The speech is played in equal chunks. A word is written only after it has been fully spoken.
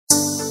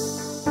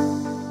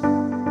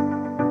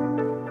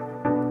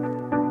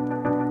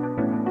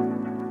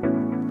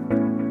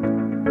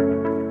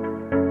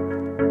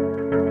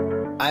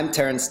I'm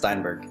Terrence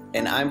Steinberg,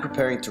 and I'm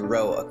preparing to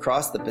row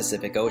across the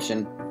Pacific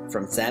Ocean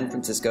from San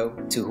Francisco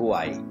to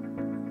Hawaii.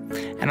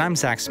 And I'm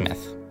Zach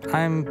Smith.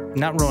 I'm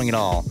not rowing at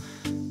all,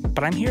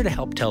 but I'm here to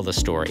help tell the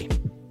story.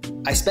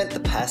 I spent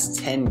the past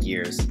 10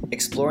 years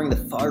exploring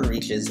the far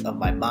reaches of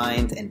my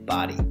mind and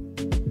body,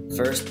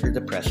 first through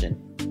depression,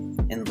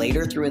 and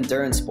later through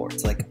endurance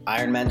sports like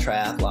Ironman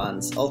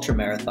triathlons,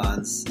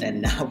 ultramarathons,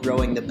 and now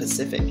rowing the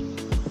Pacific.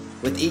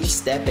 With each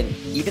step, and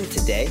even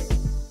today,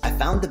 I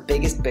found the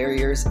biggest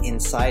barriers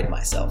inside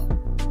myself.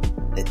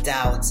 The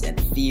doubts and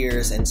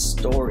fears and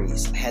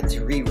stories I had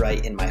to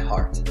rewrite in my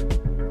heart.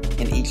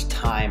 And each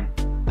time,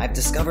 I've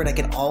discovered I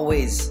can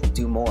always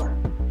do more.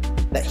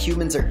 That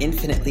humans are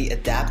infinitely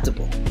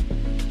adaptable.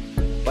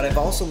 But I've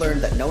also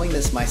learned that knowing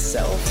this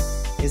myself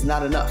is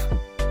not enough.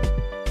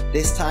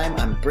 This time,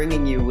 I'm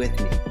bringing you with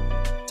me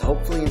to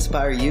hopefully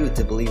inspire you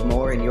to believe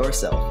more in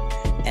yourself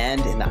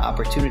and in the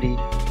opportunity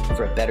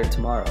for a better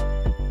tomorrow.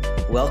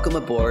 Welcome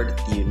aboard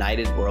the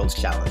United World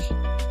Challenge.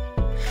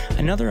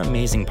 Another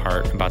amazing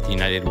part about the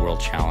United World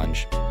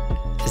Challenge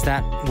is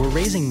that we're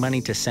raising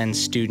money to send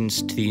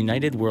students to the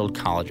United World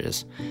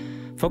Colleges,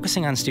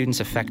 focusing on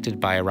students affected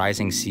by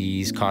rising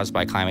seas caused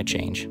by climate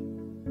change.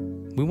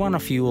 We want to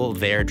fuel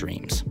their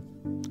dreams.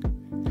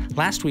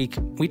 Last week,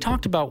 we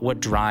talked about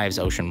what drives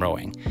ocean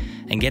rowing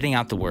and getting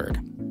out the word.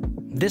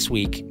 This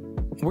week,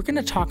 we're going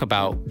to talk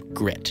about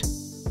grit,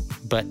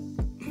 but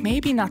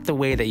maybe not the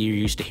way that you're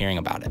used to hearing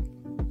about it.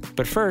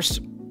 But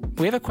first,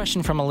 we have a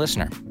question from a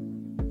listener.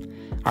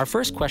 Our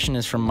first question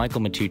is from Michael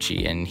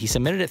Matucci, and he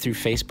submitted it through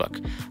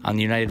Facebook on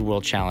the United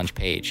World Challenge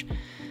page.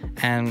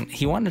 And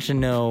he wanted to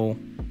know,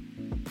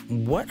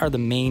 what are the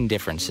main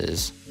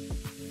differences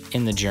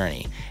in the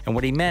journey? And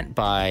what he meant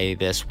by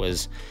this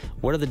was,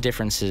 what are the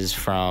differences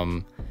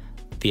from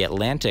the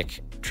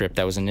Atlantic trip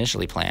that was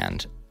initially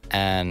planned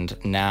and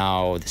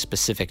now the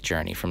Pacific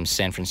journey from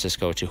San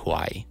Francisco to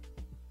Hawaii?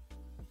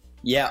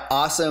 Yeah,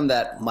 awesome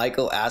that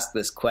Michael asked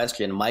this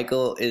question.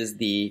 Michael is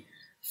the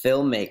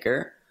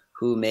filmmaker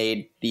who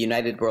made the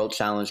United World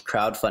Challenge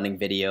crowdfunding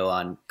video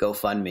on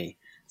GoFundMe.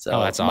 So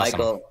that's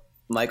awesome.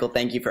 Michael,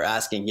 thank you for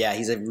asking. Yeah,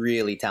 he's a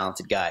really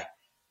talented guy.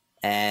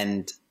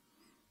 And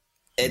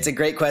it's a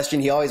great question.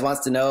 He always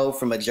wants to know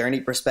from a journey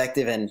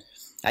perspective. And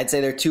I'd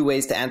say there are two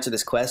ways to answer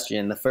this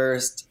question. The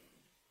first,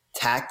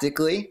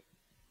 tactically,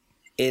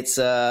 it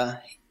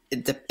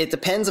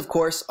depends, of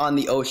course, on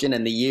the ocean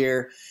and the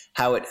year,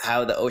 how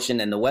the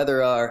ocean and the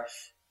weather are.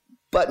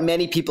 But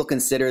many people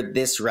consider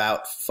this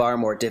route far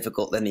more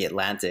difficult than the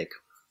Atlantic.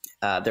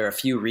 There are a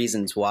few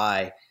reasons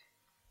why,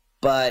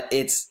 but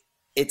it's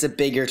a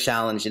bigger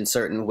challenge in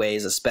certain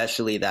ways,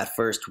 especially that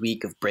first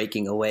week of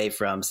breaking away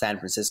from San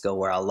Francisco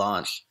where I'll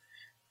launch.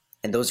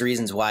 And those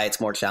reasons why it's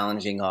more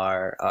challenging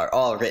are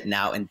all written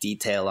out in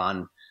detail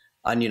on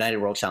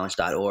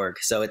unitedworldchallenge.org.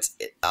 So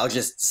I'll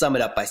just sum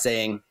it up by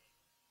saying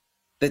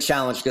the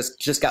challenge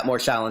just got more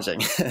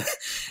challenging.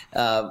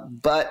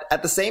 But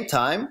at the same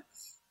time,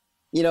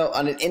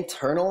 on an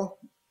internal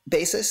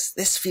basis,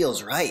 this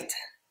feels right.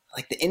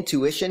 Like the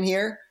intuition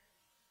here,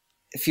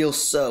 it feels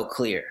so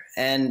clear.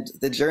 And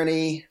the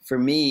journey for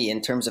me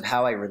in terms of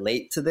how I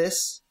relate to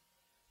this,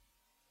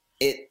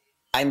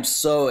 I'm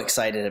so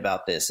excited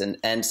about this.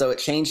 And so it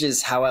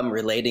changes how I'm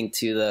relating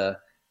to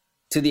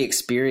the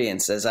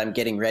experience as I'm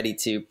getting ready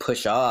to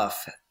push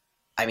off.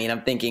 I mean,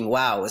 I'm thinking,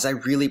 wow, was I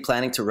really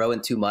planning to row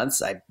in 2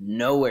 months? I'm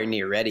nowhere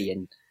near ready.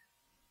 And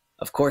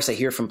of course, I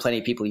hear from plenty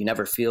of people, you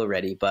never feel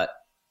ready, but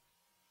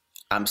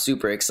I'm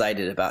super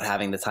excited about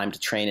having the time to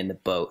train in the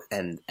boat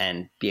and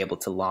be able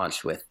to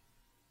launch with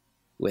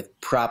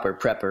proper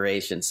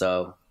preparation.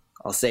 So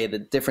I'll say the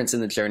difference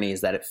in the journey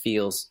is that it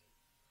feels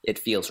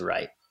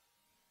right.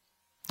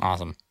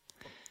 Awesome.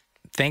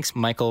 Thanks,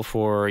 Michael,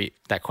 for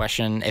that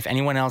question. If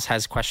anyone else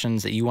has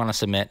questions that you want to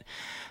submit,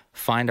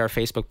 find our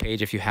Facebook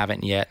page if you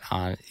haven't yet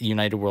on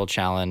United World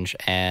Challenge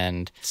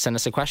and send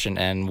us a question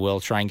and we'll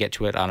try and get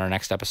to it on our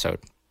next episode.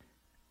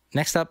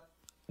 Next up,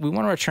 we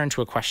want to return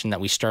to a question that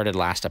we started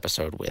last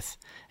episode with.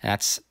 And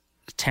that's,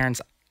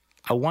 Terrence,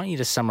 I want you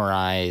to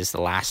summarize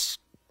the last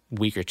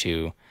week or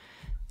two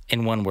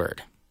in one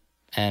word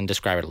and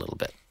describe it a little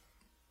bit.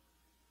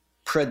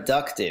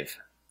 Productive.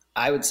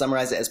 I would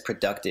summarize it as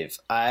productive.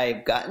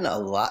 I've gotten a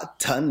lot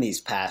done these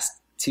past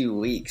 2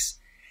 weeks.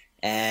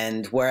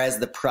 And whereas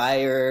the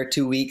prior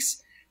 2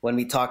 weeks, when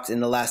we talked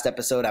in the last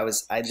episode,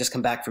 I just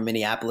come back from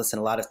Minneapolis and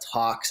a lot of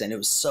talks, and it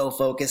was so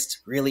focused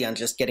really on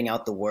just getting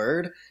out the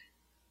word.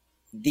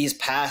 These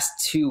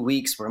past 2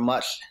 weeks were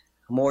much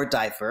more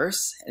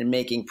diverse and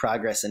making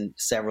progress in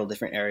several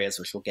different areas,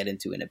 which we'll get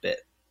into in a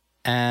bit.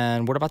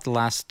 And what about the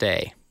last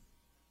day?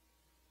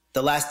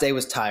 The last day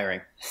was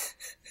tiring.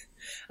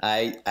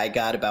 I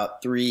got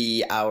about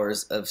 3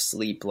 hours of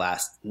sleep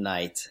last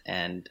night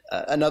and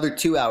another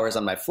 2 hours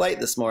on my flight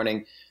this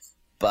morning,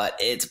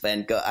 but I've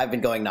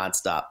been going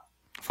nonstop.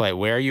 Flight,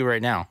 where are you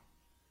right now?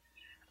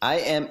 I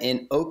am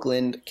in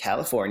Oakland,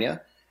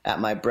 California,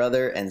 at my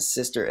brother and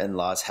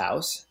sister-in-law's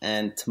house,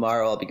 and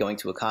tomorrow I'll be going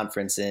to a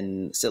conference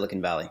in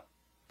Silicon Valley.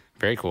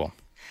 Very cool.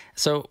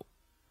 So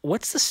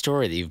what's the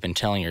story that you've been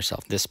telling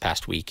yourself this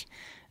past week?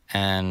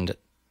 And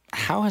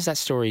how has that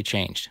story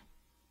changed?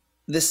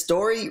 The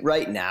story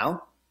right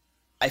now,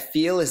 I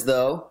feel as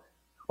though,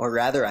 or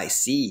rather I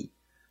see,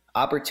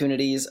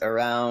 opportunities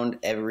around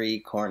every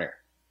corner.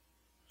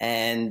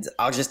 And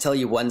I'll just tell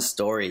you one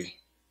story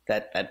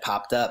that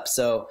popped up.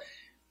 So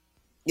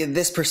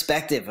this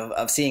perspective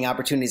of seeing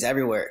opportunities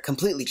everywhere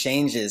completely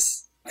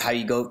changes how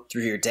you go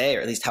through your day,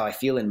 or at least how I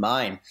feel in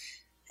mine.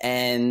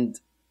 And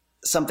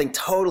something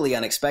totally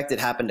unexpected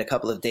happened a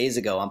couple of days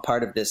ago. I'm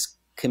part of this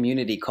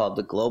community called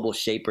the Global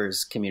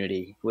Shapers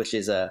Community, which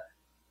is a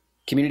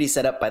community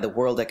set up by the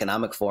World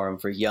Economic Forum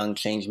for young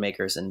change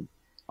makers and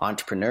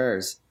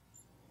entrepreneurs.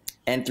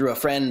 And through a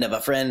friend of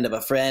a friend of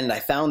a friend, I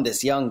found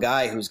this young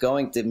guy who's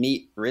going to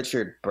meet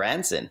Richard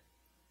Branson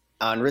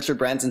on Richard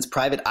Branson's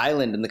private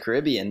island in the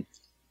Caribbean.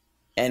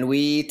 And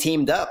we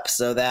teamed up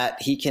so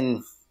that he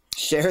can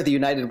share the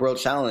United World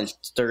Challenge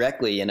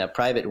directly in a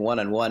private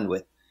one-on-one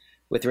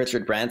with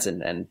Richard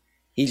Branson. And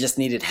he just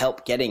needed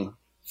help getting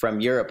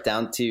from Europe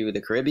down to the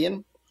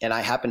Caribbean. And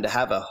I happened to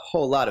have a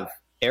whole lot of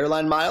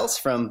airline miles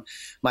from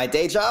my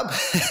day job.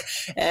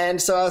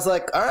 And so I was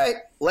like, all right,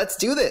 let's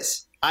do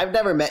this. I've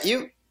never met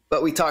you,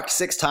 but we talked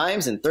 6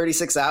 times in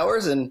 36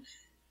 hours. And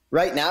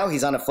right now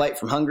he's on a flight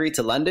from Hungary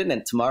to London.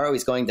 And tomorrow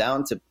he's going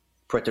down to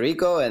Puerto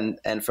Rico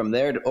and from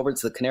there over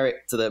to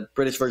the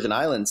British Virgin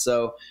Islands.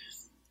 So,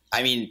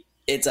 I mean,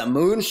 it's a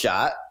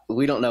moonshot.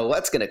 We don't know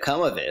what's going to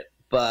come of it,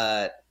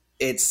 but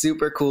it's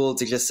super cool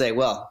to just say,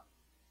 well,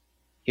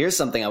 here's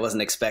something I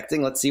wasn't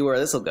expecting. Let's see where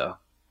this will go.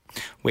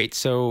 Wait,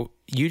 so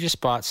you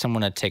just bought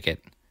someone a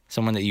ticket,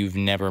 someone that you've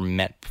never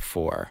met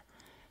before,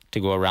 to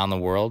go around the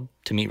world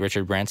to meet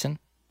Richard Branson?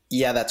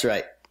 Yeah, that's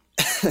right.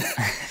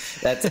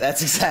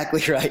 That's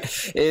exactly right.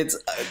 It's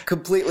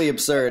completely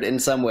absurd in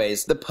some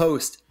ways. The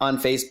post on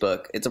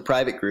Facebook, it's a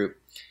private group,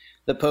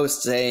 the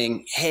post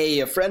saying, hey,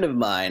 a friend of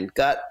mine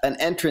got an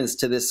entrance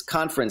to this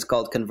conference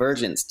called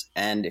Convergenced.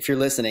 And if you're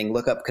listening,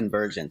 look up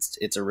Convergenced.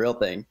 It's a real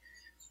thing.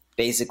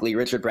 Basically,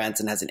 Richard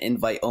Branson has an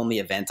invite-only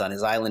event on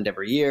his island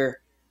every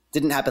year.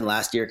 Didn't happen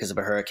last year because of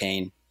a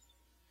hurricane.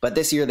 But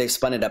this year they've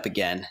spun it up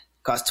again.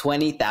 Cost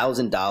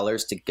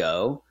 $20,000 to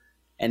go.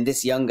 And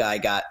this young guy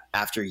got,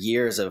 after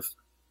years of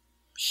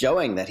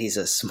showing that he's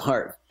a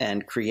smart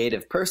and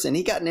creative person,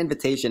 he got an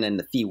invitation and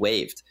the fee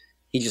waived.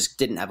 He just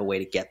didn't have a way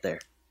to get there.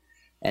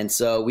 And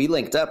so we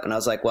linked up and I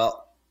was like,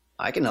 well,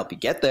 I can help you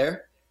get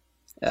there.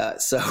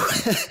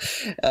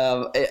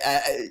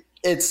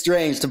 It's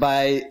strange to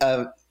buy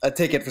a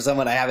ticket for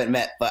someone I haven't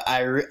met, but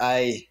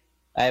I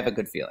have a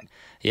good feeling.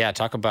 Yeah,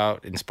 talk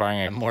about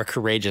inspiring a more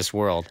courageous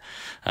world.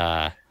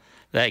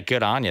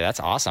 Good on you. That's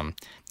awesome.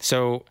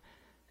 So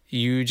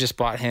you just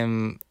bought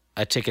him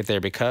a ticket there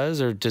because,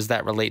 or does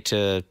that relate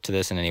to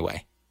this in any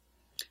way?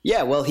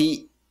 Yeah, well,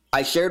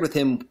 I shared with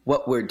him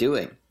what we're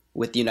doing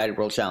with the United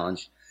World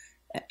Challenge,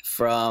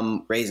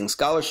 from raising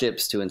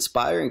scholarships to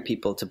inspiring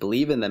people to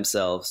believe in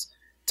themselves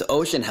to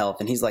ocean health.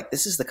 And he's like,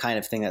 this is the kind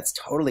of thing that's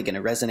totally going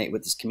to resonate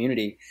with this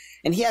community.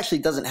 And he actually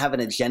doesn't have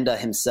an agenda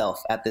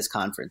himself at this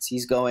conference.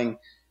 He's going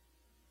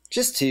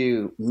just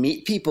to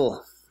meet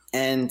people.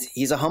 And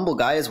he's a humble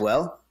guy as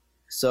well.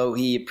 So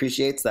he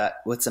appreciates that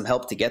with some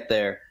help to get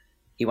there,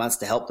 he wants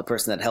to help the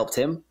person that helped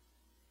him.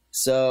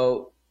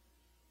 So,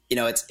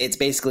 it's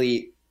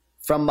basically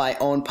from my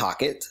own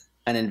pocket,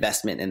 an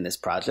investment in this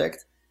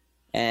project.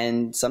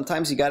 And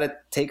sometimes you got to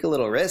take a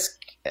little risk.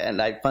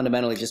 And I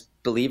fundamentally just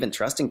believe in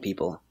trusting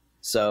people.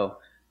 So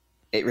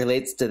it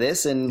relates to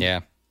this and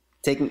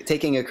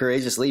taking a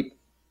courageous leap.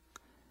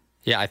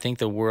 Yeah, I think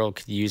the world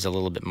could use a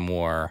little bit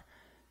more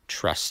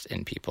trust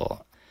in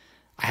people.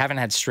 I haven't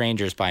had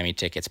strangers buy me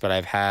tickets, but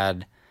I've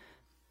had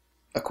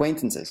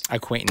acquaintances.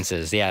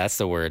 Yeah, that's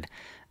the word.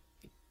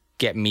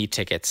 Get me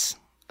tickets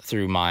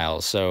through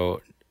Miles.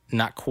 So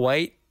not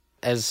quite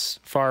as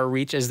far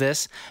reach as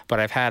this, but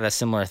I've had a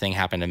similar thing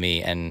happen to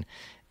me, and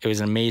it was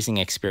an amazing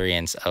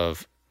experience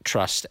of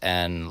trust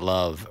and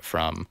love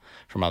from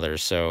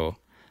others. So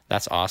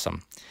that's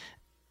awesome.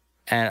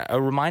 And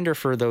a reminder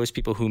for those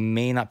people who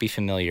may not be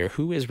familiar,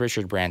 who is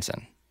Richard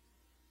Branson?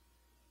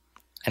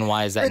 And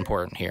why is that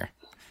important here?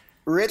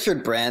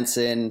 Richard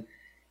Branson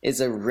is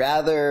a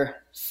rather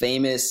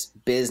famous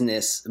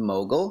business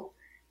mogul,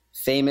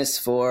 famous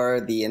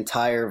for the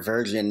entire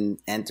Virgin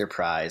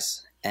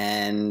enterprise.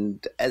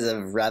 And as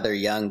a rather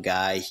young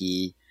guy,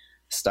 he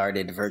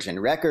started Virgin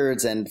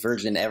Records and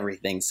Virgin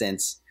everything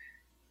since.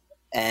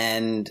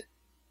 And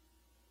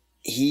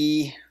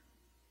he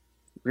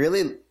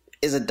really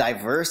is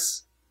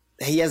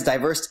he has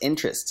diverse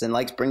interests and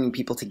likes bringing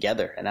people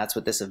together. And that's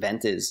what this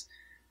event is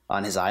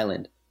on his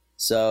island.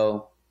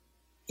 So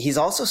he's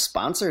also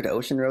sponsored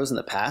Ocean Rose in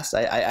the past.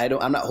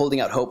 I'm not holding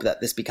out hope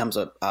that this becomes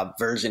a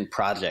Virgin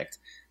project,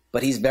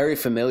 but he's very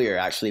familiar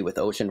actually with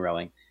ocean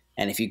rowing.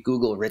 And if you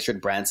Google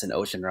Richard Branson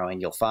ocean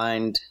rowing, you'll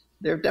find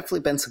there have definitely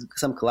been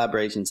some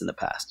collaborations in the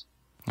past.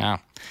 Wow.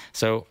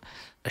 So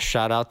a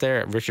shout out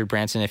there, Richard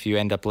Branson. If you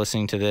end up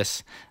listening to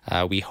this,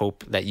 we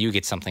hope that you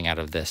get something out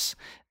of this.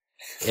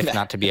 If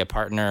not to be a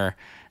partner,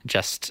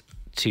 just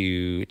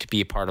to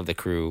be a part of the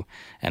crew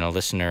and a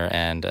listener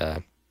and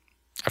a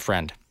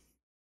friend.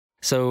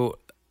 So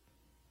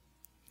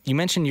you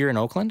mentioned you're in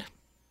Oakland?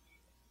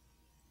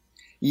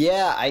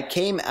 Yeah, I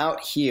came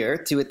out here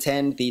to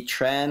attend the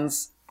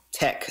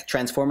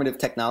Transformative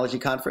Technology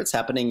Conference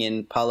happening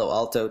in Palo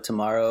Alto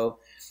tomorrow,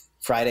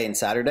 Friday and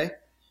Saturday.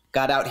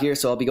 Got out here,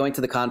 so I'll be going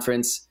to the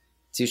conference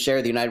to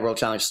share the United World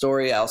Challenge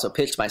story. I also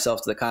pitched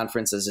myself to the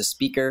conference as a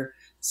speaker,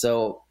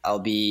 so I'll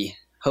be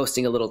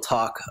hosting a little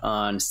talk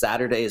on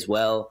Saturday as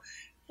well,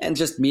 and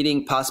just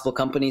meeting possible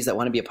companies that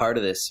want to be a part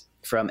of this,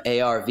 from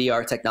AR,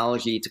 VR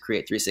technology to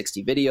create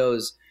 360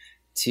 videos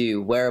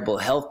to wearable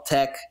health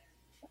tech.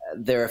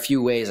 There are a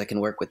few ways I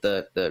can work with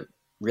the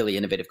really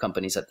innovative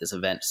companies at this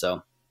event,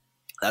 so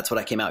that's what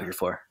I came out here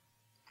for.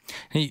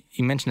 You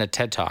mentioned a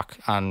TED Talk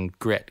on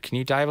grit. Can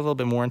you dive a little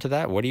bit more into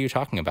that? What are you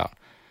talking about?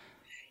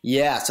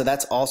 Yeah, so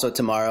that's also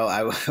tomorrow.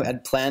 I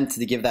had planned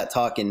to give that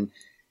talk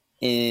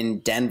in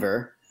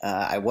Denver.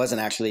 I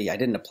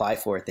didn't apply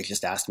for it. They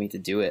just asked me to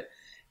do it.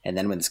 And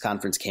then when this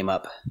conference came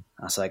up,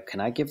 I was like,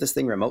 can I give this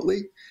thing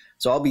remotely?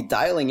 So I'll be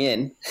dialing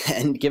in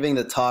and giving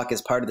the talk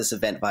as part of this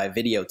event by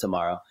video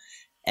tomorrow.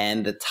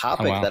 And the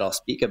topic that I'll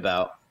speak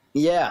about,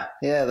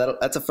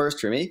 that's a first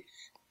for me.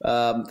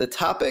 The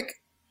topic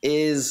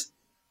is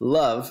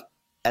love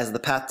as the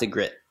path to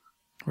grit.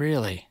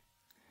 Really?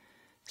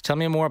 Tell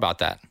me more about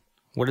that.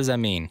 What does that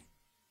mean?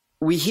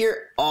 We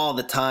hear all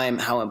the time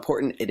how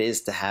important it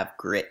is to have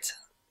grit.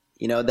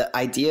 You know, the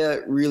idea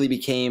really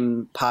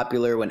became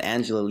popular when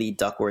Angela Lee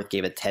Duckworth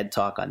gave a TED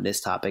Talk on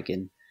this topic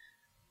in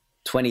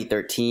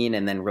 2013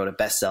 and then wrote a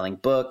best-selling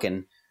book.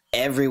 And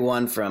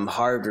everyone from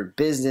Harvard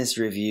Business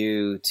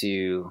Review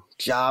to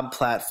job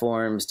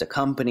platforms to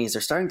companies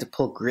are starting to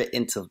pull grit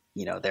into,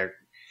 their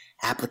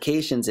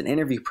applications and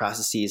interview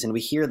processes. And we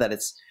hear that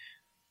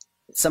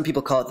some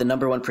people call it the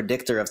number one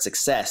predictor of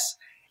success.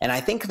 And I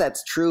think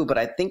that's true, but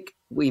I think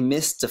we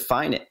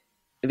misdefine it.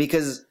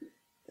 Because,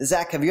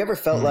 Zach, have you ever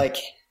felt like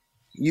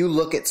you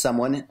look at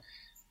someone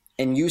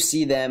and you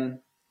see them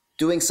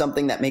doing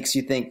something that makes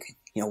you think,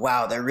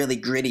 wow, they're really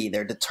gritty,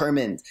 they're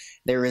determined,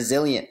 they're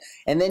resilient.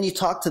 And then you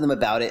talk to them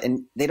about it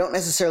and they don't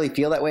necessarily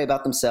feel that way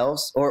about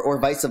themselves,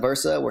 or vice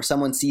versa, where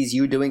someone sees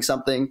you doing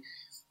something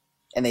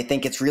and they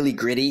think it's really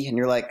gritty and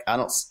you're like, I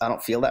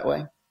don't feel that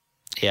way.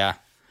 Yeah.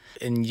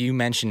 And you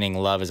mentioning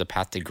love as a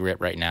path to grit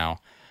right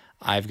now,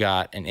 I've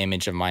got an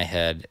image in my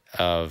head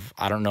of,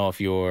 I don't know if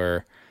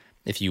you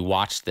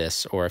watched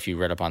this or if you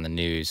read up on the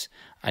news.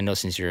 I know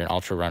since you're an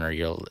ultra runner,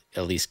 you'll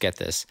at least get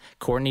this.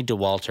 Courtney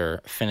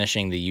Dauwalter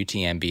finishing the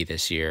UTMB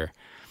this year.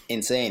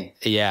 Insane.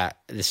 Yeah,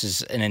 this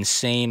is an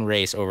insane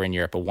race over in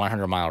Europe, a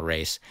 100-mile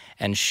race.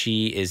 And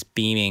she is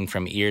beaming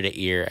from ear to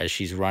ear as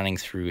she's running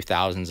through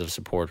thousands of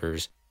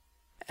supporters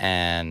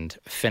and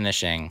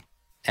finishing.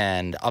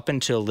 And up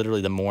until literally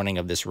the morning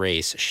of this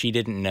race, she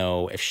didn't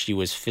know if she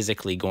was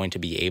physically going to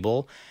be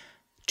able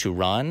to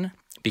run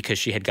because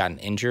she had gotten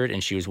injured,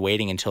 and she was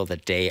waiting until the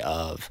day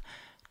of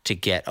to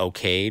get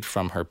okayed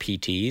from her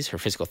PTs, her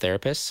physical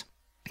therapists,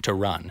 to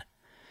run.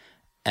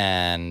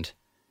 And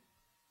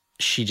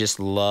she just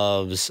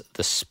loves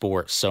the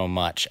sport so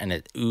much, and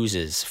it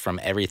oozes from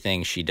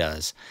everything she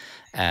does.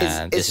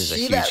 And is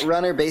she that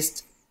runner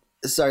based?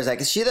 Sorry, Zach.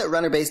 Is she that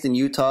runner based in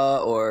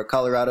Utah or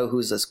Colorado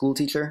who's a school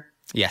teacher?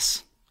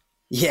 Yes.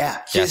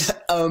 Yeah, she's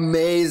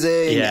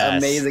amazing,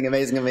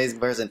 amazing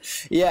person.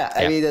 Yeah,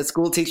 I mean, a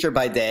school teacher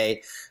by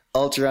day,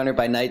 ultra runner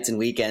by nights and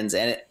weekends,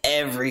 and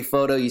every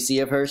photo you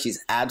see of her,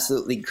 she's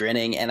absolutely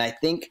grinning. And I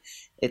think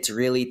it's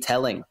really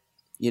telling.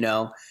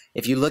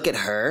 If you look at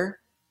her,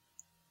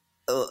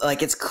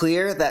 like, it's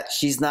clear that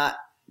she's not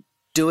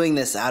doing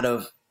this out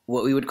of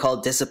what we would call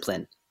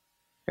discipline,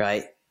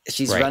 right?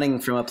 She's running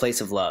from a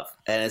place of love,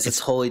 and it's a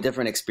totally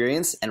different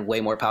experience and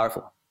way more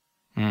powerful.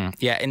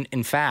 Yeah,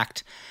 in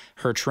fact,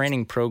 her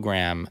training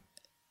program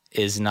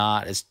is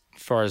not, as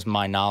far as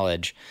my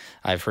knowledge,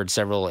 I've heard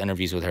several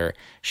interviews with her,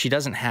 she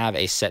doesn't have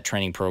a set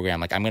training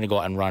program like, I'm going to go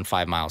out and run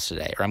 5 miles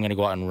today, or I'm going to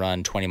go out and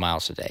run 20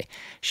 miles today.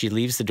 She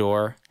leaves the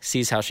door,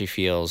 sees how she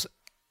feels,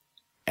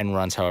 and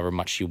runs however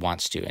much she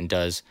wants to, and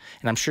does.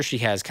 And I'm sure she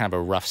has kind of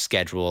a rough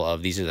schedule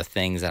of, these are the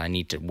things that I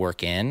need to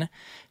work in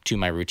to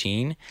my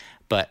routine,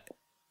 but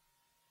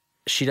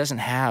she doesn't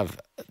have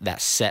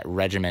that set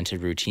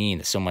regimented routine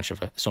that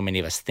so many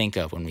of us think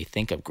of when we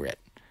think of grit.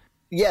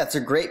 Yeah, it's a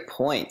great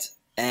point.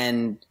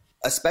 And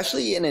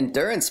especially in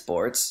endurance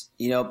sports,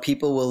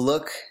 people will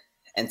look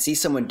and see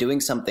someone doing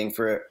something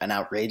for an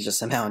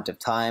outrageous amount of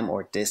time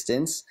or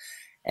distance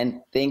and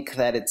think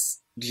that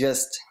it's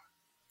just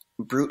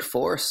brute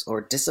force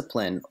or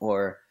discipline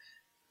or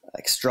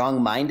like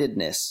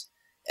strong-mindedness,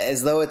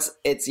 as though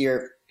it's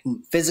your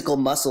physical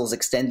muscles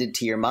extended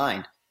to your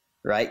mind,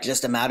 right?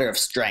 Just a matter of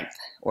strength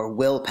or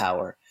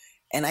willpower.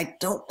 And I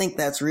don't think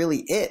that's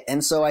really it.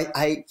 And so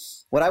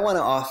what I want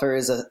to offer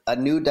is a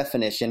new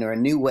definition or a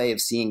new way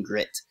of seeing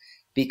grit,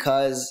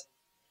 because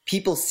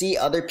people see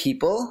other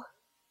people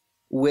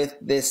with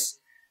this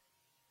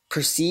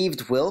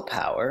perceived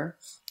willpower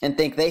and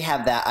think they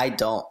have that. I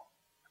don't.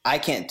 I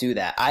can't do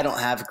that. I don't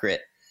have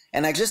grit.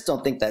 And I just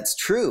don't think that's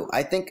true.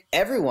 I think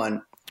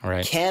everyone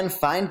can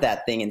find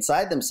that thing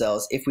inside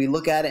themselves if we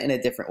look at it in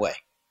a different way.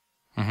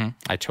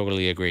 I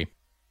totally agree.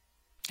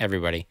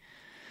 Everybody.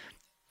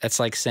 That's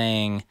like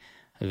saying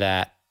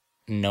that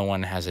no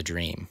one has a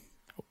dream,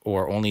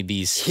 or only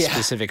these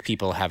specific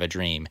people have a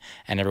dream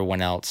and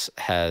everyone else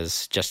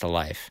has just a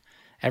life.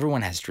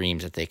 Everyone has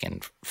dreams that they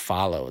can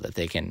follow, that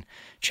they can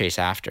chase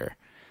after.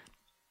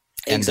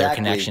 And their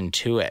connection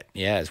to it,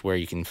 is where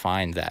you can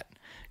find that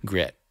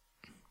grit.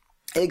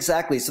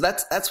 Exactly. So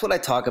that's what I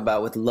talk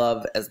about with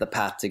love as the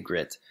path to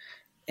grit.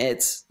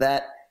 It's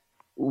that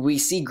we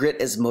see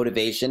grit as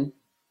motivation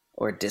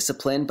or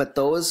discipline, but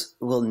those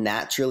will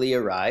naturally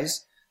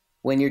arise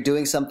when you're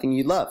doing something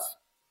you love,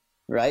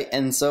 right?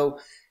 And so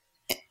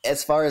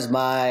as far as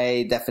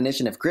my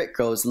definition of grit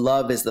goes,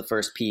 love is the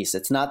first piece.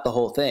 It's not the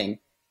whole thing.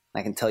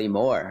 I can tell you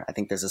more. I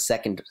think there's a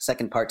second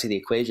part to the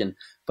equation.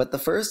 But the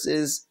first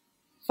is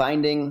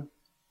finding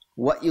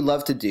what you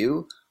love to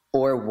do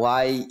or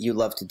why you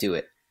love to do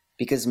it.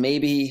 Because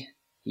maybe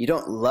you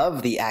don't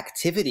love the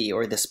activity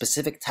or the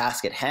specific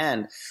task at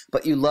hand,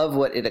 but you love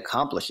what it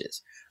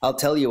accomplishes. I'll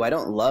tell you, I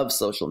don't love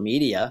social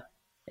media.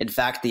 In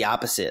fact, the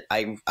opposite.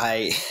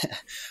 I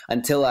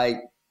until I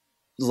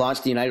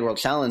launched the United World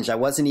Challenge, I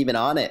wasn't even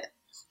on it.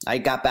 I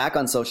got back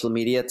on social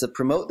media to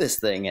promote this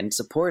thing and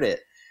support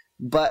it.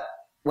 But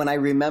when I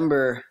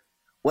remember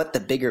what the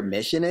bigger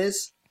mission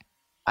is,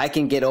 I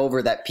can get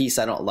over that piece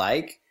I don't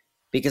like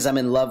because I'm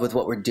in love with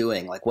what we're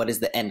doing. Like, what is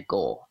the end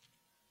goal?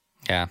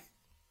 Yeah.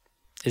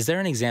 Is there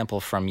an example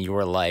from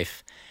your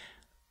life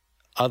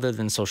other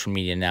than social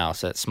media now,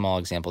 so that small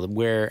example,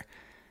 where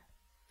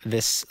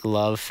this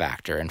love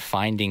factor and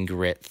finding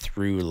grit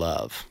through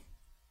love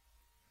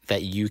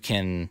that you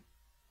can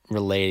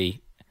relay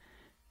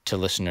to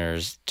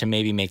listeners to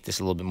maybe make this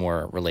a little bit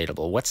more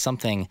relatable? What's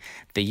something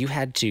that you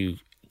had to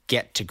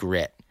get to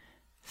grit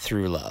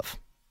through love?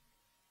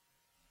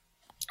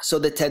 So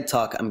the TED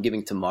Talk I'm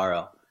giving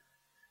tomorrow,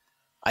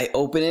 I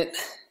open it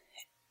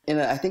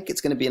I think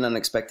it's going to be an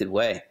unexpected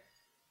way.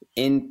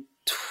 In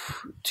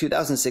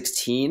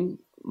 2016,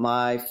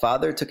 my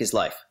father took his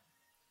life.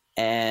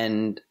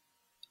 And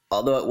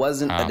although it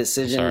wasn't a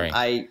decision,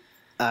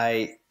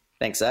 I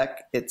thanks,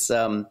 Zach. It's,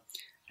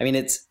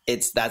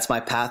 that's my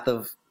path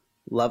of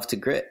love to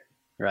grit.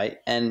 Right.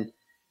 And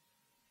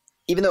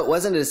even though it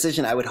wasn't a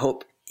decision I would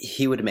hope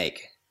he would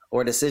make,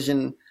 or a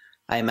decision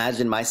I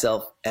imagine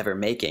myself ever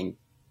making,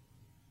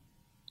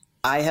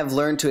 I have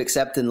learned to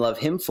accept and love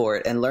him for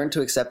it, and learned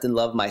to accept and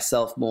love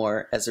myself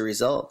more as a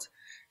result.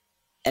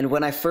 And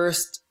when I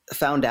first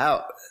found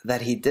out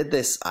that he did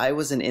this, I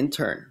was an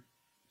intern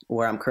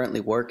where I'm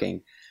currently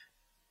working.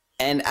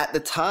 And at the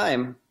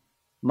time,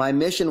 my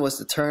mission was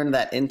to turn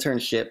that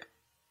internship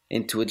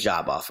into a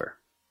job offer.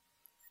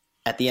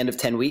 At the end of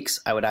 10 weeks,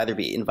 I would either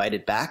be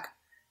invited back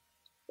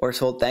or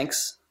told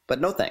thanks,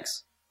 but no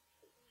thanks.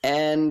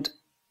 And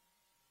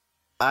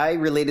I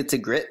related to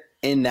grit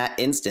in that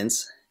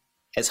instance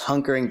as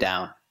hunkering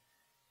down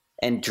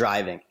and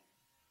driving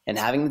and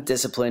having the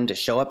discipline to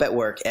show up at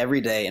work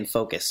every day and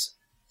focus.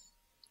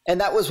 And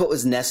that was what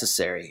was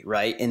necessary,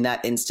 right, in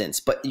that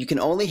instance. But you can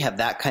only have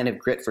that kind of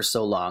grit for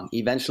so long.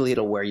 Eventually,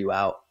 it'll wear you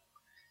out.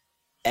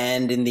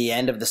 And in the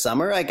end of the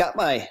summer, I got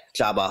my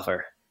job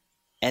offer.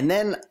 And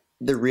then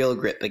the real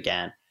grit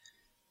began,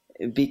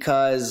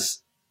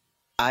 because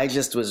I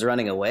just was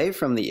running away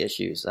from the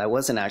issues. I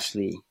wasn't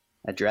actually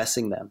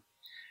addressing them.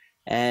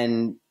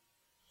 And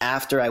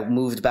after I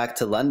moved back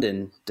to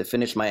London to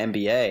finish my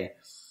MBA,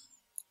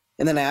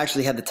 and then I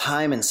actually had the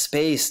time and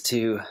space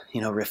to,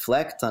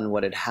 reflect on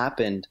what had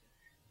happened,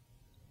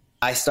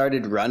 I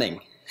started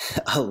running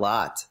a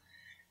lot.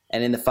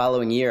 And in the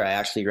following year, I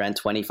actually ran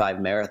 25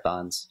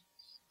 marathons.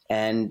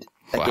 And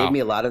that gave me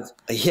a lot of,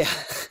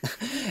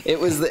 it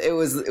was,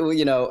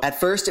 at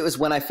first it was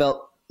when I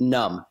felt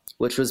numb,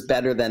 which was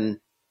better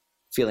than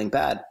feeling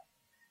bad.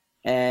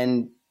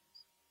 And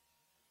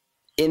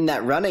in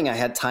that running, I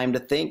had time to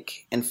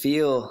think and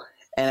feel.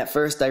 And at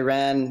first I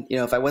ran,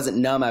 if I wasn't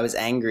numb, I was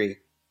angry.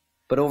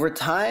 But over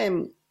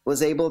time,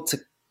 was able to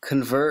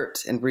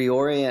convert and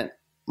reorient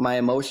my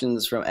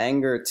emotions from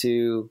anger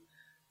to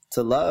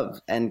love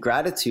and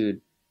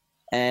gratitude,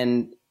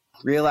 and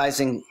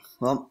realizing,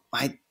 well,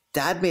 my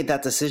dad made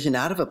that decision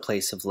out of a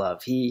place of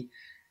love. He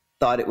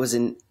thought it was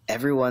in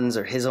everyone's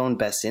or his own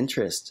best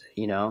interest.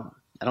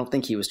 I don't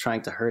think he was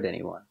trying to hurt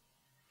anyone.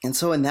 And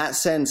so in that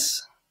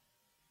sense,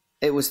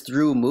 it was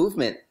through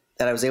movement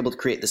that I was able to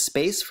create the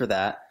space for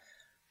that.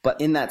 But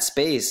in that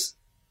space,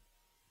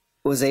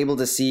 was able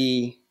to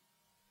see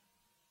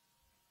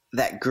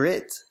that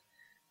grit,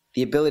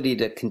 the ability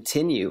to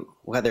continue,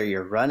 whether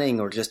you're running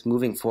or just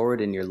moving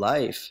forward in your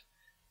life.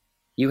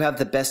 You have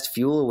the best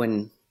fuel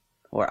when,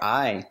 or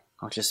I'll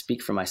just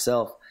speak for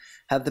myself,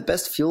 have the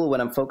best fuel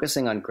when I'm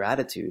focusing on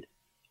gratitude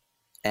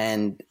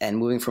and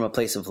moving from a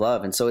place of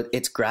love. And so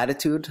it's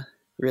gratitude,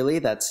 really.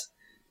 That's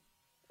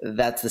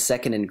the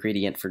second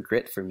ingredient for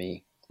grit for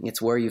me. It's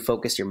where you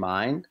focus your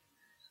mind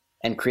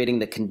and creating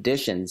the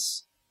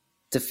conditions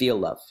to feel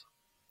love.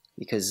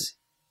 Because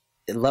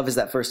love is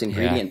that first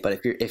ingredient, but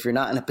if you're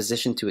not in a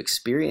position to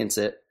experience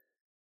it,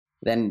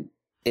 then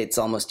it's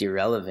almost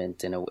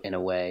irrelevant in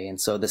a way. And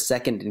so the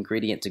second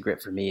ingredient to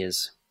grit for me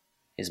is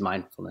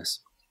mindfulness.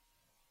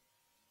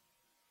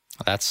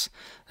 That's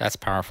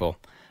powerful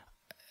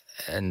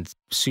and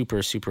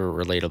super, super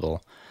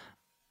relatable.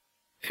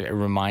 It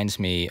reminds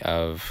me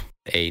of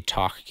a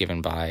talk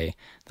given by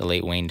the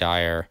late Wayne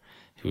Dyer,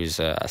 who's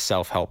a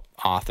self-help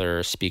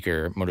author,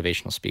 speaker,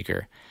 motivational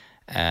speaker.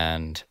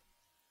 And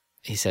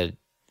he said,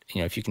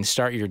 if you can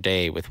start your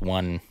day with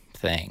one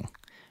thing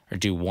or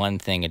do one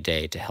thing a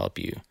day to help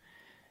you,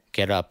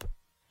 get up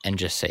and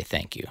just say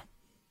thank you.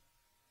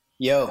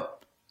 Yo,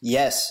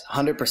 yes,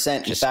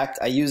 100%. In fact,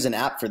 I use an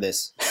app for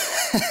this.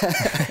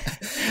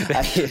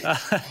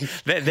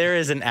 There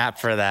is an app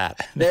for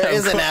that. There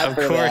is an app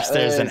for that. Of course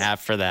there's an app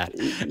for that.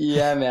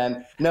 Yeah,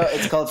 man. No,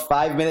 it's called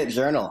 5 Minute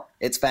Journal.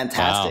 It's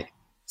fantastic. Wow.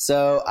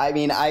 So, I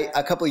mean,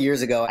 a couple of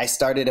years ago, I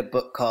started a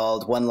book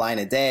called One Line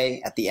a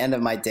Day. At the end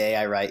of my day,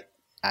 I write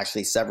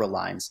actually several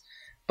lines,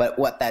 but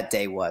what that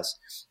day was.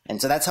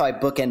 And so that's how I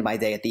bookend my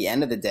day at the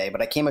end of the day.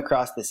 But I came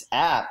across this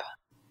app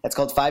that's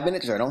called 5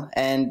 Minute Journal,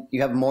 and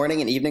you have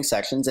morning and evening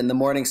sections. And the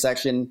morning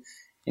section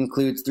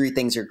includes 3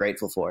 things you're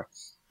grateful for.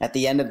 At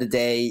the end of the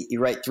day,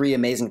 you write 3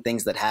 amazing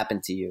things that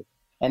happened to you.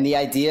 And the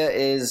idea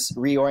is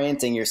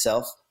reorienting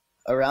yourself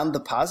around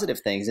the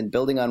positive things and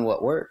building on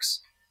what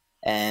works.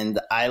 And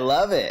I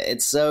love it.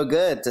 It's so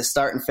good to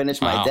start and finish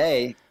my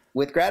day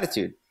with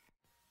gratitude.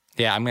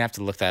 Yeah, I'm going to have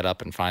to look that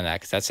up and find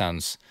that, because that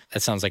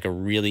sounds like a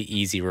really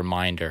easy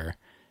reminder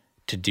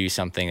to do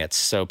something that's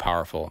so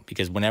powerful.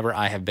 Because whenever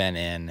I have been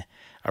in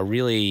a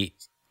really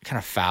kind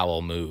of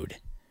foul mood,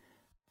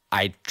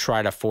 I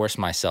try to force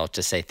myself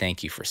to say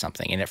thank you for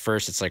something. And at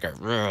first it's like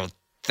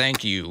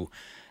thank you.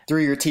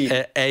 Through your teeth.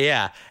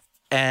 Yeah.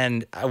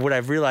 And what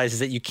I've realized is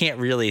that you can't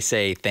really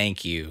say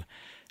thank you.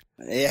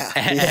 Yeah.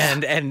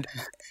 And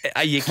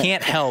you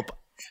can't help,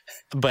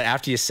 but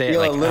after you say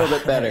feel it, like a little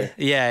bit better.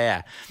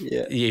 Yeah.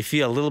 You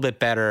feel a little bit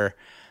better.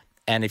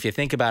 And if you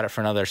think about it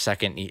for another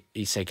second,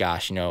 you say,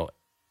 gosh,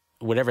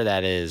 whatever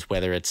that is,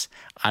 whether it's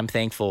I'm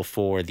thankful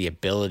for the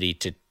ability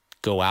to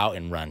go out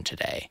and run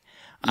today.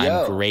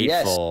 I'm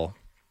grateful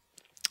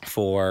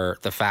for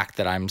the fact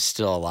that I'm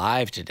still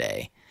alive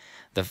today,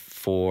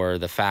 for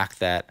the fact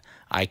that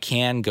I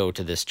can go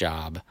to this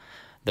job,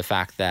 the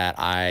fact that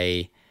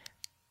I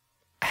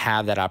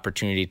have that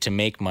opportunity to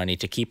make money,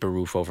 to keep a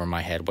roof over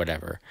my head,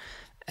 whatever.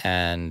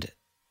 And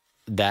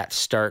that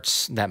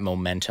starts that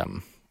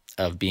momentum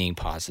of being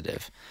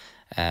positive.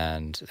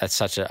 And that's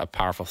such a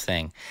powerful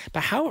thing.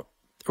 But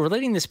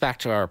relating this back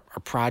to our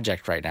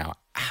project right now,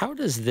 how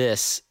does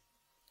this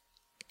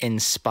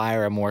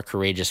inspire a more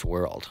courageous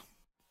world?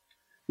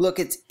 Look,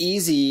 it's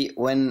easy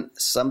when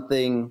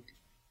something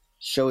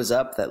shows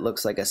up that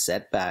looks like a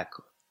setback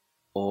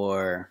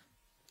or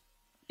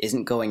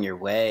isn't going your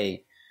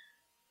way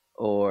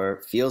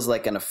or feels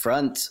like an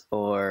affront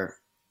or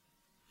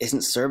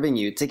isn't serving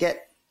you, to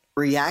get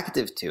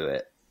reactive to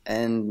it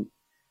and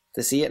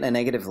to see it in a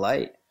negative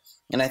light.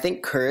 And I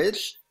think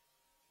courage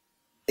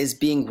is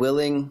being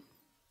willing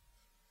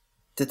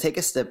to take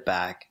a step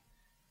back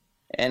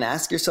and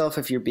ask yourself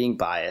if you're being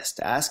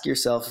biased. Ask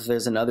yourself if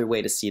there's another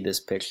way to see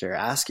this picture.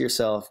 Ask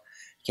yourself,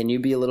 can you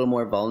be a little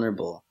more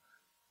vulnerable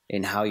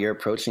in how you're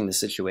approaching the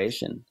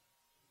situation?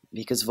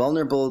 Because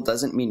vulnerable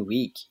doesn't mean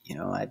weak.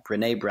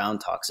 Brené Brown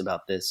talks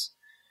about this,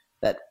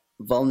 that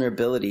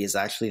vulnerability is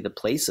actually the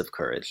place of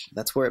courage.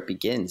 That's where it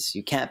begins.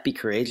 You can't be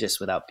courageous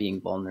without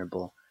being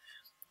vulnerable.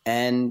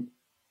 And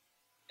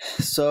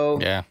so,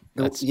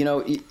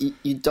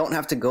 you don't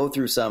have to go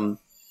through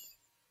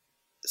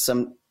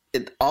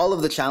all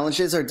of the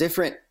challenges are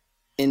different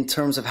in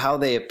terms of how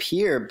they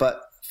appear,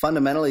 but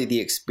fundamentally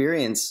the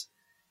experience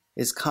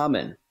is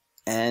common.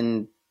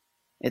 And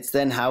it's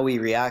then how we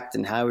react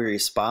and how we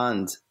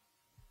respond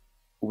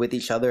with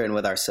each other and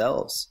with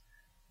ourselves.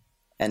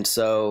 And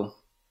so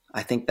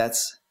I think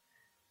that's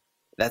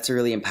a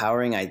really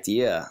empowering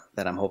idea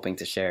that I'm hoping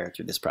to share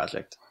through this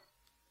project.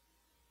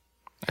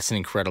 That's an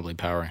incredibly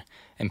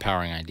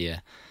empowering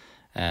idea.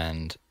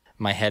 And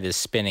my head is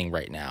spinning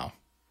right now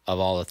of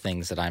all the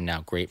things that I'm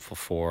now grateful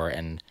for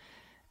and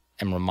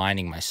am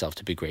reminding myself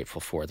to be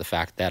grateful for. The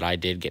fact that I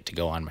did get to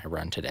go on my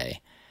run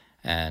today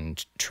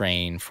and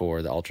train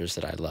for the ultras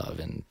that I love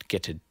and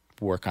get to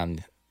work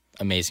on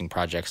amazing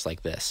projects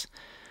like this.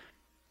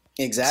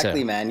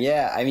 Exactly, man.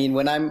 Yeah. I mean,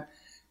 when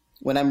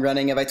I'm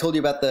running, have I told you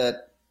about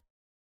the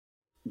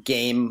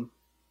game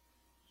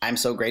I'm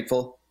So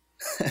Grateful?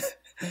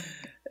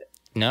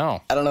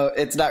 No. I don't know.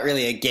 It's not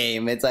really a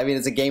game. It's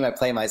a game I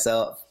play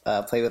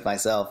with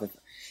myself.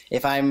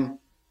 If I'm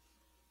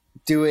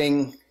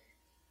doing,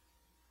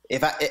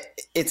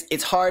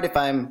 it's hard if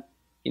I'm,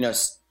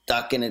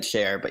 stuck in a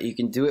chair, but you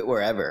can do it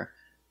wherever.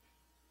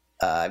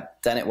 I've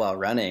done it while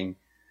running.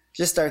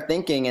 Just start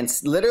thinking and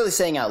literally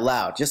saying out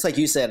loud, just like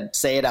you said,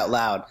 say it out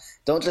loud.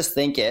 Don't just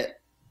think it.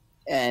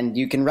 And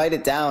you can write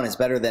it down is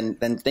better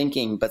than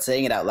thinking, but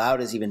saying it out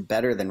loud is even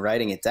better than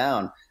writing it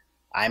down.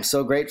 I'm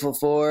so grateful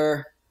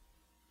for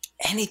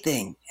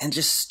anything, and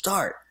just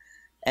start.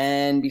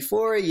 And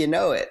before you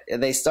know it,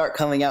 they start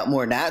coming out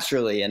more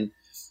naturally. And,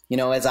 you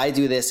know, as I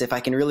do this, if I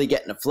can really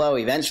get in a flow,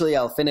 eventually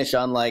I'll finish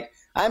on like,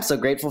 I'm so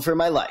grateful for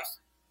my life,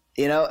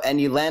 you know,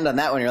 and you land on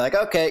that one. You're like,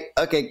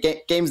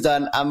 okay, game's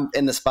done. I'm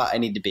in the spot I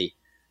need to be,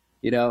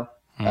 you know?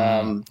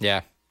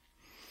 Yeah.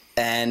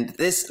 And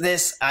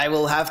this, I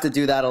will have to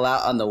do that a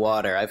lot on the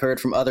water. I've heard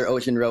from other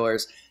ocean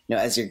rowers, you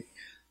know, as you're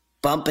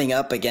bumping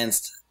up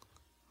against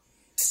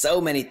so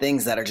many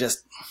things that are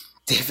just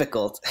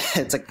difficult.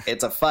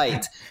 It's a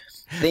fight.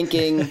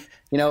 Thinking,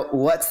 you know,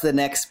 what's the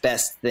next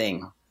best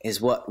thing is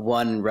what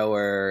one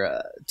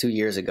rower 2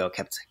 years ago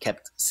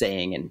kept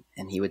saying,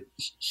 and he would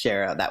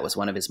share that was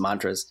one of his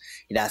mantras.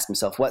 He'd ask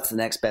himself, what's the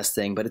next best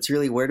thing? But it's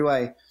really, where do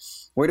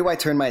I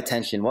turn my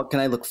attention? What can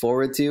I look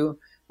forward to?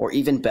 Or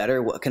even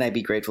better, what can I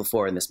be grateful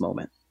for in this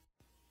moment?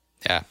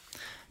 Yeah,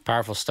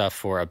 powerful stuff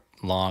for a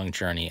long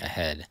journey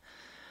ahead.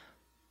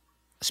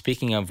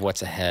 Speaking of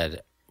what's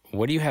ahead,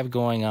 what do you have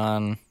going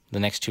on the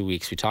next 2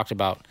 weeks? We talked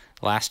about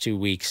the last 2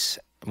 weeks,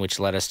 which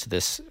led us to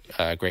this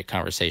great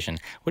conversation.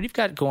 What do you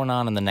got going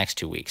on in the next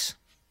 2 weeks?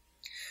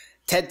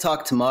 TED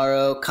Talk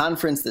tomorrow,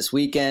 conference this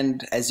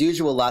weekend. As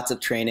usual, lots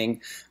of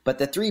training. But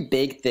the three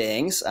big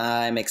things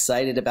I'm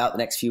excited about the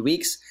next few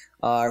weeks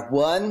are,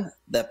 one,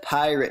 the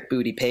Pirate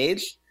Booty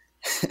page.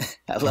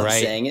 I love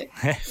saying it.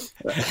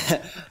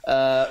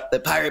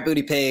 The Pirate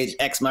Booty page,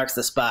 X marks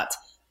the spot.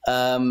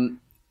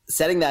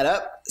 Setting that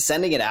up,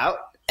 sending it out,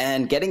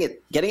 and getting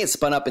it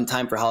spun up in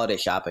time for holiday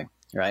shopping.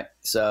 Right.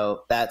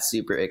 So that's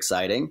super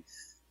exciting.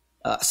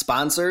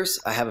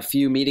 Sponsors. I have a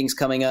few meetings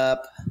coming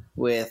up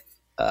with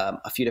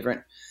a few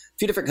different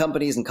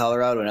companies in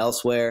Colorado and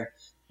elsewhere,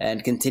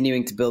 and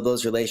continuing to build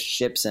those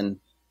relationships and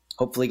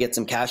hopefully get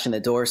some cash in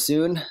the door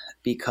soon,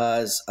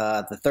 because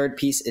the third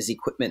piece is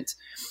equipment.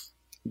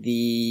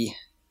 The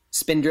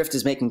Spindrift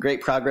is making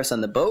great progress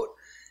on the boat,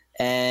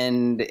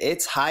 and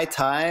it's high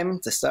time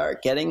to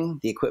start getting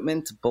the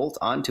equipment to bolt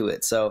onto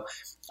it. So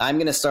I'm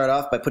going to start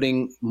off by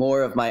putting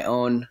more of my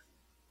own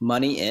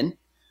money in.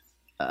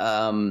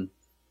 I'm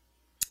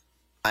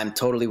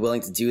totally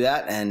willing to do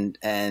that.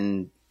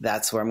 And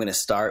that's where I'm going to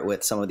start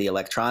with some of the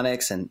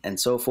electronics and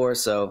so forth.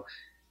 So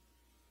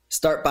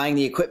start buying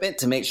the equipment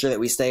to make sure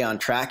that we stay on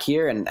track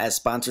here. And as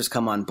sponsors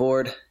come on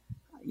board,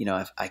 you know,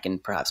 if I can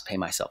perhaps pay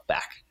myself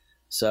back.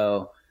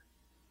 So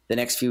the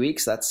next few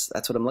weeks, that's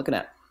what I'm looking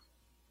at.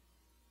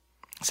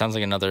 Sounds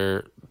like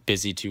another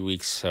busy 2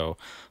 weeks. So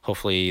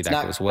hopefully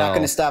that goes well. Not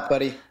going to stop,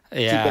 buddy.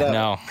 Yeah,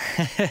 no.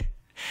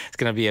 It's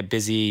going to be a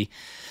busy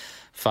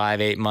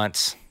 5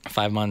 months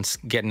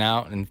getting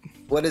out. And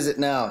what is it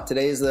now?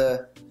 Today's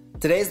the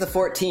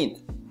 14th,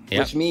 yep.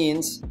 Which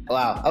means,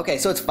 wow. Okay.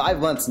 So it's 5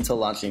 months until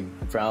launching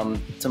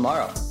from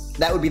tomorrow.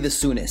 That would be the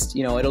soonest,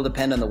 you know, it'll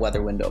depend on the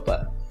weather window,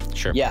 but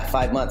sure. Yeah,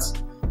 5 months.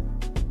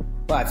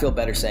 Well, I feel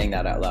better saying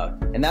that out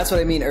loud. And that's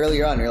what I mean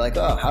earlier on. You're like,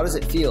 oh, how does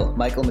it feel?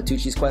 Michael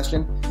Matucci's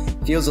question.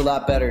 Feels a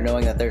lot better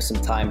knowing that there's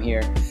some time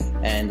here,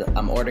 and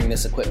I'm ordering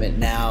this equipment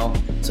now,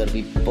 so it'll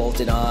be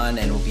bolted on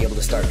and we'll be able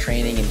to start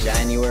training in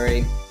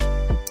January.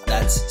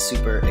 That's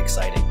super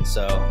exciting.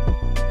 So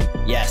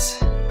yes,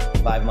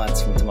 5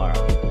 months from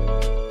tomorrow.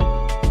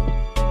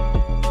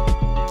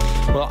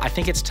 Well, I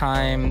think it's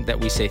time that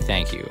we say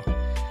thank you.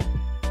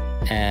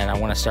 And I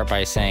want to start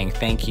by saying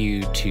thank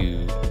you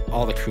to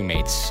all the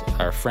crewmates,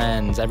 our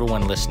friends,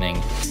 everyone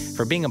listening,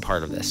 for being a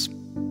part of this.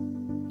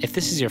 If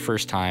this is your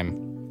first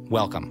time,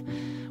 welcome.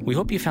 We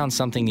hope you found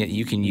something that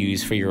you can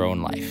use for your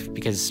own life,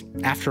 because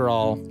after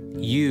all,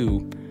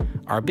 you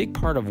are a big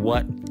part of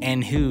what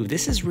and who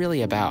this is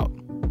really about.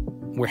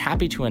 We're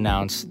happy to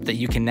announce that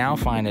you can now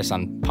find us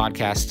on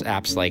podcast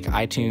apps like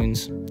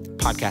iTunes,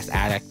 Podcast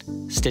Addict,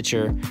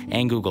 Stitcher,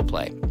 and Google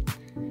Play.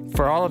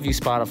 For all of you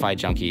Spotify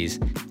junkies,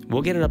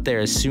 we'll get it up there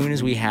as soon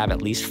as we have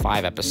at least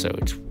 5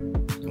 episodes,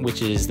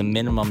 which is the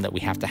minimum that we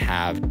have to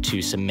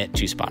submit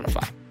to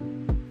Spotify.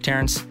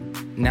 Terrence,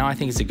 now I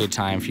think it's a good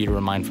time for you to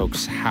remind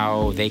folks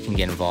how they can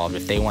get involved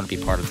if they want to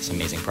be part of this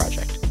amazing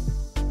project.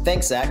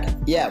 Thanks, Zach.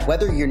 Yeah,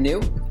 whether you're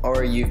new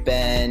or you've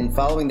been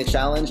following the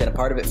challenge and a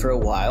part of it for a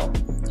while,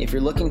 if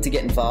you're looking to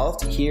get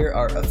involved, here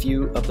are a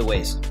few of the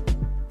ways.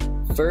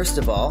 First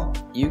of all,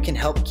 you can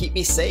help keep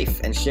me safe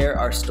and share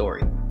our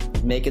story.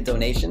 Make a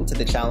donation to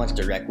the challenge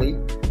directly.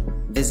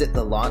 Visit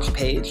the launch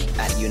page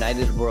at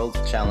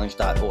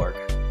unitedworldchallenge.org.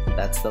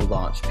 That's the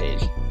launch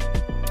page.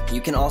 You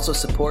can also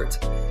support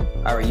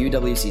our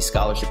UWC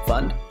Scholarship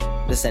Fund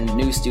to send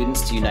new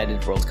students to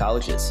United World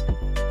Colleges.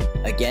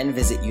 Again,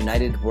 visit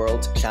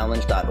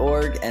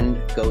unitedworldchallenge.org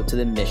and go to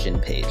the mission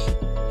page.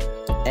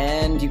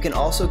 And you can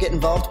also get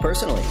involved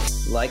personally,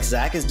 like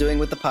Zach is doing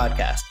with the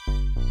podcast.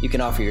 You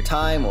can offer your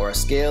time or a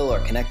skill or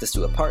connect us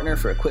to a partner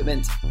for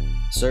equipment,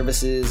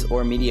 services,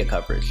 or media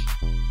coverage.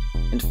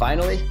 And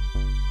finally,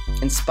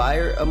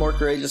 inspire a more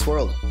courageous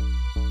world.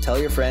 Tell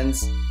your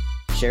friends,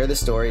 share the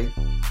story,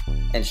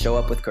 and show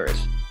up with courage.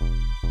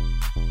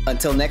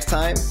 Until next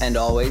time, and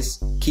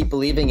always, keep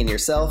believing in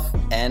yourself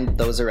and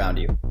those around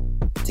you.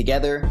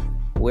 Together,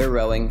 we're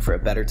rowing for a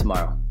better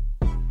tomorrow.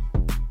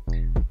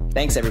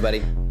 Thanks,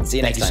 everybody. See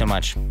you next time. Thank you so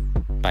much.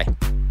 Bye.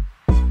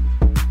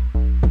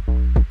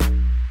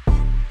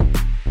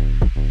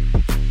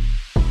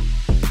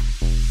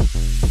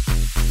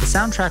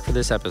 soundtrack for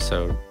this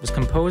episode was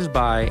composed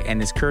by and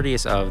is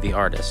courteous of the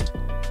artist,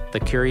 The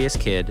Curious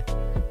Kid,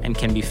 and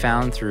can be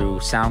found through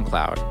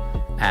SoundCloud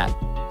at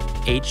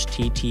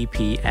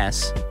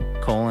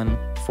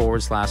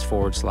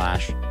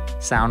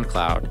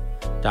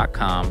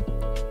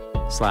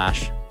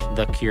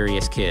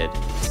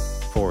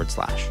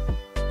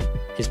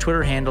His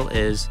Twitter handle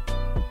is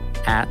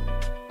at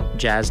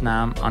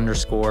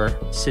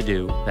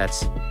jasnam_sidhu.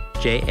 That's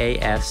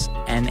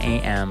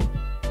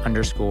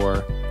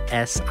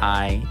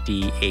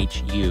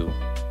JASNAM_SIDHU.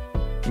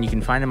 And you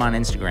can find him on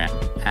Instagram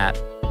at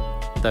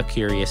The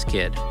Curious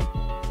Kid.